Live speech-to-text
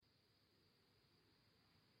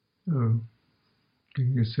So,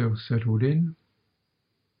 getting yourself settled in.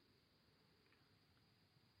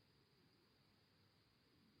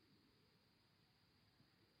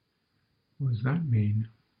 What does that mean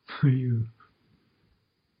for you?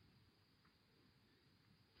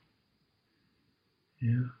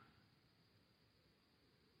 Yeah.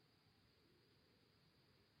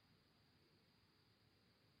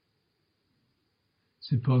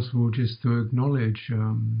 Is it possible just to acknowledge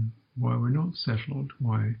why we're not settled,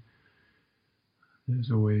 why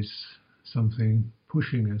there's always something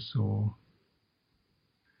pushing us, or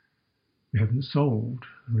we haven't solved,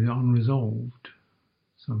 unresolved,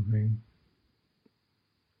 something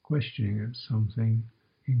questioning us, something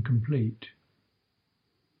incomplete?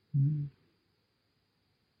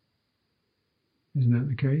 Isn't that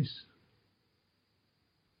the case?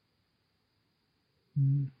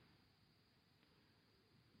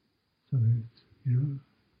 So,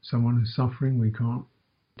 someone is suffering we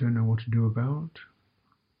don't know what to do about.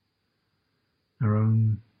 Our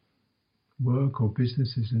own work or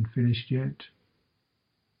business isn't finished yet.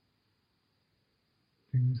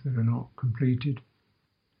 Things that are not completed.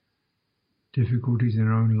 Difficulties in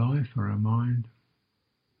our own life or our mind.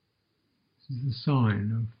 This is a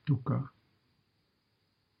sign of dukkha.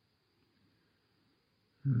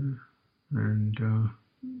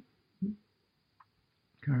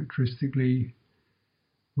 Characteristically,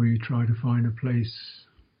 we try to find a place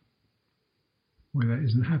where that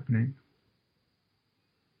isn't happening.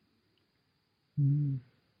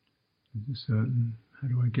 There's a certain, how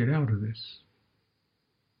do I get out of this?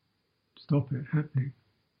 Stop it happening.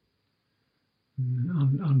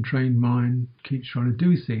 Untrained mind keeps trying to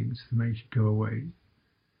do things to make it go away,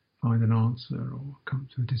 find an answer or come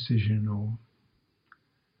to a decision or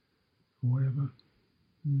whatever.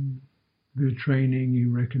 With training, you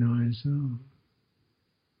recognize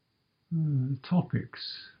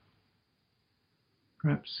topics.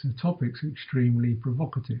 Perhaps the topics are extremely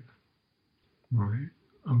provocative. My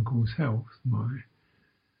uncle's health, my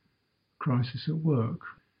crisis at work,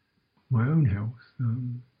 my own health,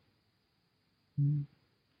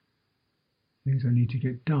 things I need to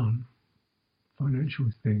get done, financial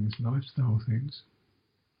things, lifestyle things.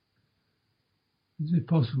 Is it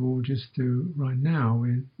possible just to, right now,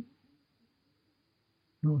 we're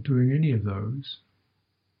not doing any of those,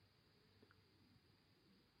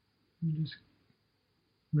 and just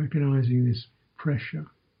recognizing this pressure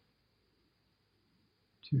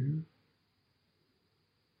to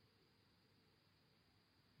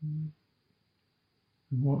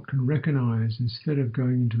what can recognize, instead of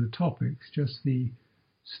going into the topics, just the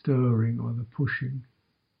stirring or the pushing,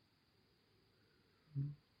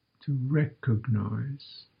 to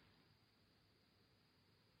recognize,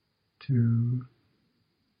 to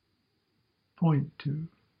point to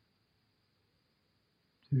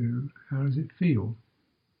how does it feel?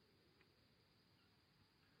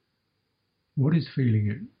 What is feeling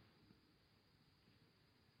it?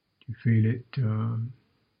 Do you feel it?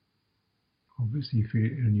 Obviously, you feel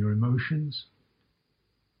it in your emotions,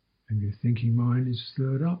 and your thinking mind is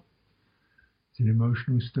stirred up. It's an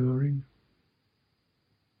emotional stirring.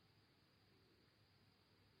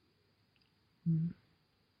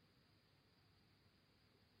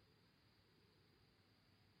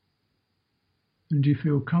 And do you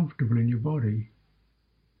feel comfortable in your body?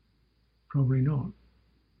 Probably not.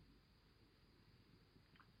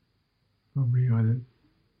 Probably either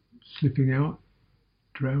slipping out,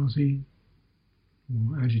 drowsy,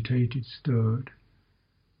 or agitated, stirred.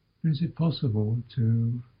 Is it possible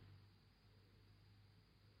to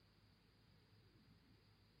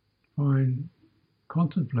find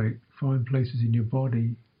places in your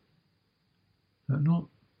body that are not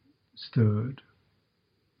stirred,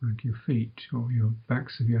 like your feet or your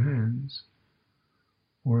backs of your hands,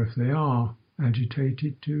 or if they are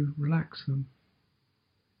agitated, to relax them,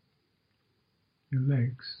 your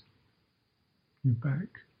legs, your back.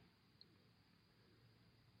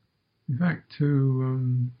 In fact,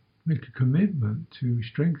 to make a commitment to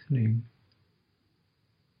strengthening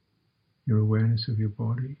your awareness of your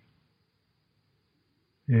body,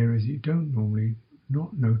 areas you don't normally,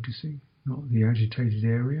 not noticing, not the agitated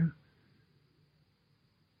area,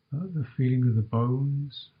 but the feeling of the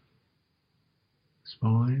bones,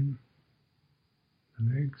 spine,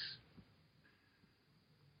 the legs.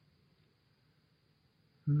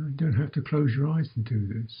 You don't have to close your eyes to do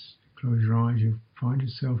this. Close your eyes, you'll find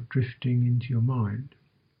yourself drifting into your mind.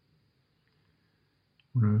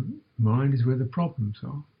 Mind is where the problems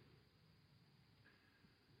are.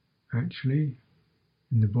 Actually,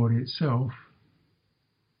 in the body itself,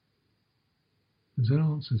 there's an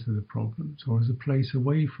answer to the problems, or there's a place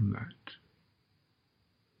away from that.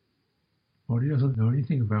 body doesn't know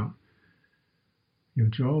anything about your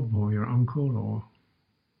job or your uncle or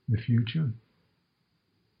the future.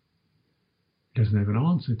 It doesn't have an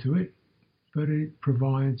answer to it, but it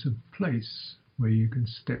provides a place where you can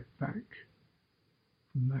step back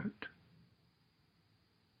from that.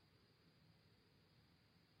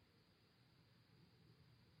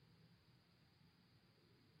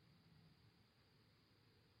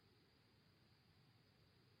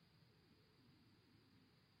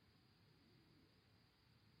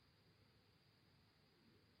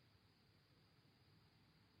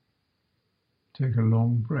 Take a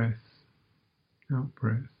long breath, out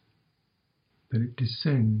breath. Let it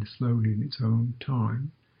descend slowly in its own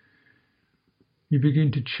time. You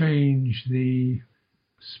begin to change the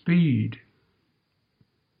speed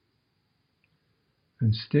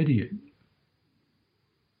and steady it.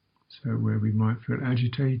 So where we might feel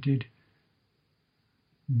agitated,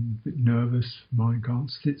 a bit nervous, mind can't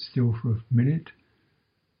sit still for a minute,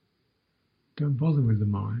 don't bother with the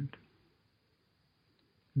mind.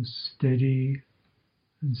 Just steady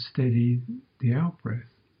and steady the out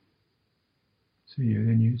breath. So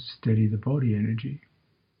then you steady the body energy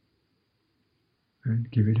and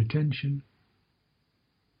give it attention.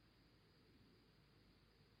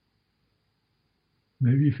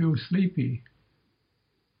 Maybe you feel sleepy,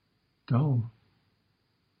 dull.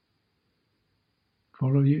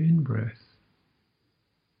 Follow your in-breath.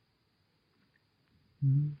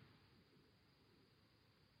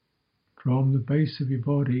 From the base of your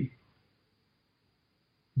body,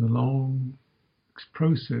 the long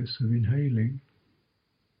process of inhaling,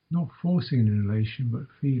 not forcing an inhalation, but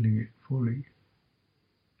feeling it fully.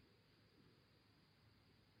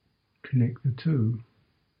 Connect the two.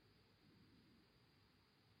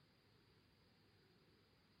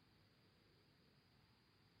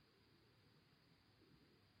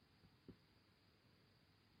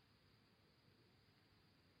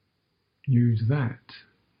 Use that.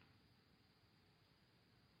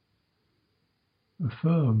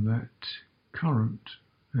 Affirm that current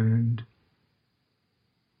and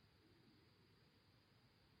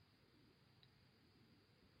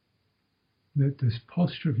let this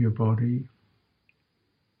posture of your body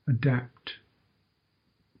adapt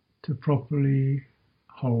to properly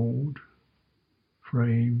hold,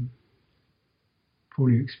 frame,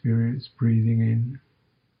 fully experience breathing in,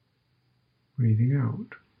 breathing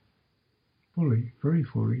out. Fully, very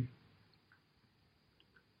fully.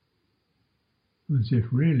 As if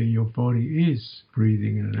really your body is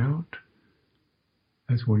breathing in and out.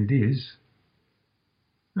 That's what it is.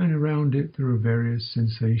 And around it there are various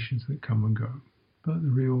sensations that come and go. But the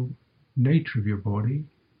real nature of your body,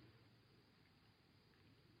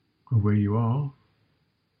 of where you are,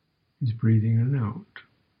 is breathing in and out.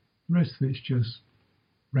 The rest of it's just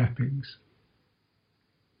wrappings.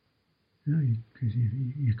 Because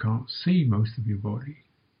you can't see most of your body.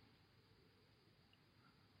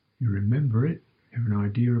 You remember it, you have an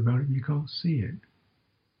idea about it, you can't see it.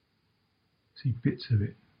 See bits of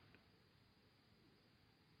it.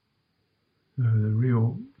 The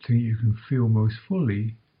real thing you can feel most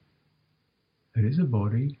fully, that is a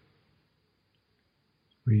body,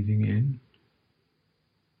 breathing in,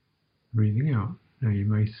 breathing out. Now you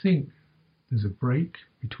may think there's a break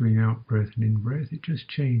between out breath and in breath. It just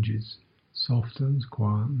changes, softens,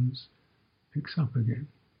 quietens, picks up again.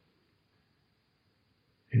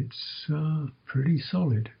 It's pretty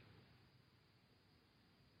solid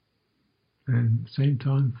and at the same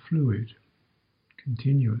time fluid,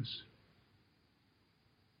 continuous.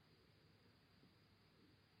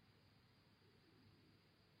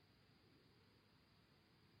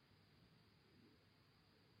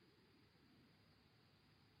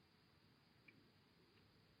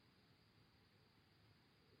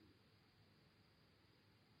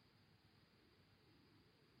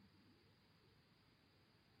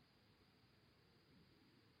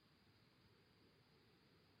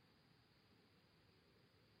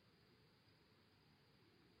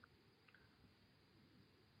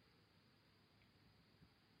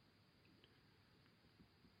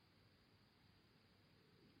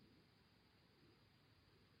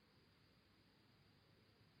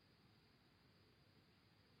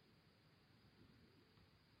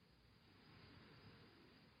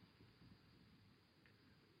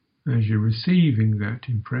 As you're receiving that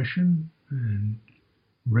impression and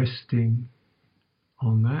resting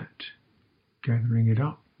on that, gathering it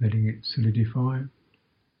up, letting it solidify,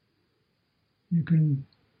 you can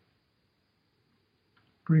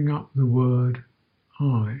bring up the word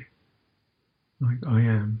I, like I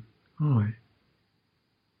am, I.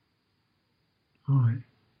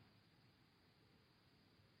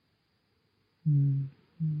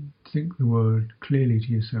 Think the word clearly to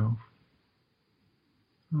yourself.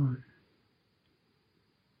 Right.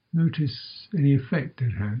 Notice any effect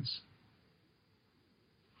it has.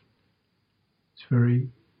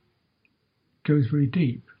 Goes very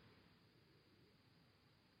deep.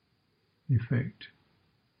 The effect.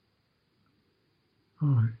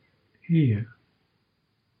 Right. Here.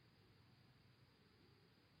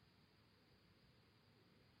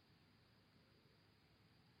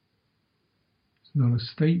 It's not a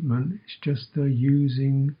statement, it's just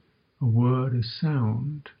using a word, a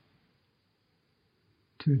sound,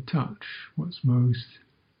 to touch what's most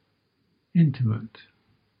intimate.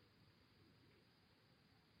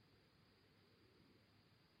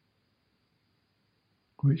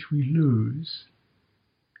 Which we lose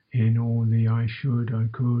in all the I should, I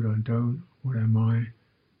could, I don't, what am I,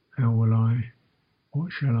 how will I,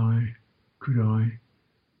 what shall I, could I.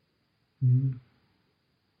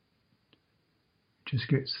 Just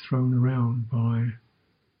gets thrown around by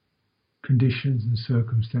conditions and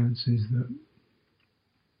circumstances that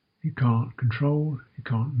you can't control, you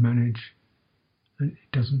can't manage, and it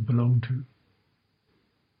doesn't belong to.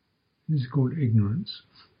 This is called ignorance.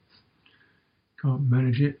 Can't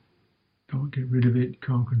manage it, can't get rid of it,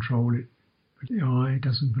 can't control it, but the I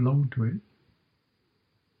doesn't belong to it.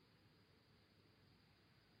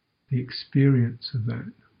 The experience of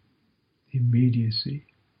that, the immediacy,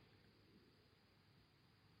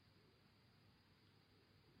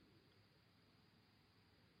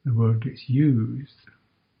 the word gets used,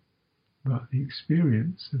 but the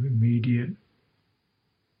experience of immediate,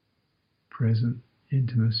 present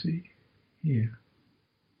intimacy here.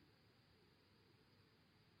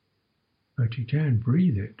 But you can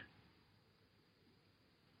breathe it.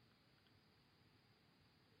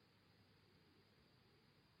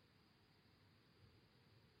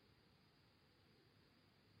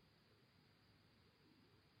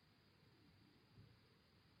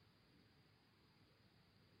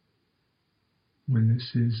 When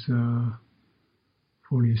this is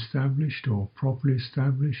fully established or properly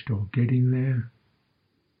established or getting there,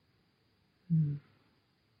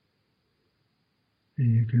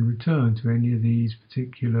 and you can return to any of these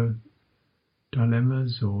particular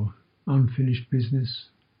dilemmas or unfinished business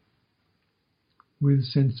with a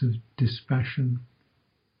sense of dispassion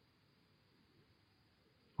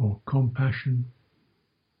or compassion,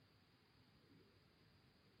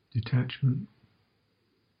 detachment,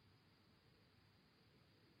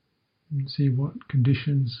 and see what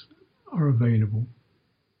conditions are available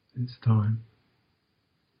at this time.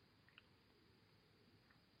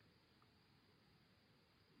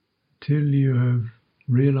 Till you have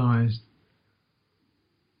realized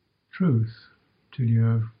truth, till you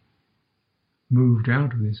have moved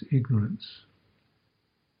out of this ignorance,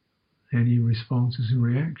 any responses and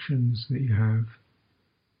reactions that you have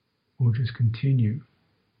will just continue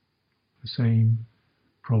the same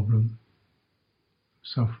problem,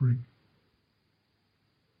 suffering.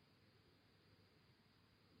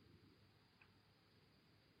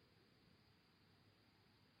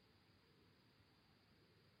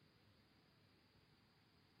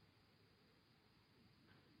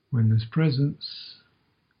 When there's presence,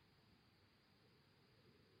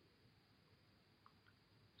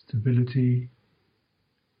 stability,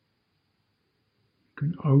 you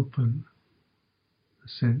can open a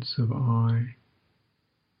sense of I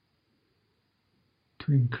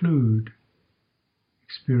to include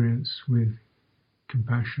experience with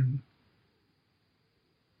compassion,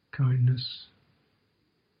 kindness,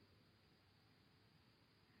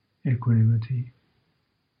 equanimity,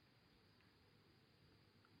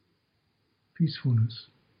 peacefulness.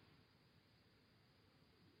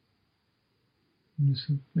 And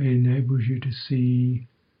this enables you to see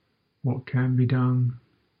what can be done,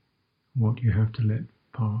 what you have to let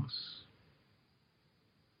pass.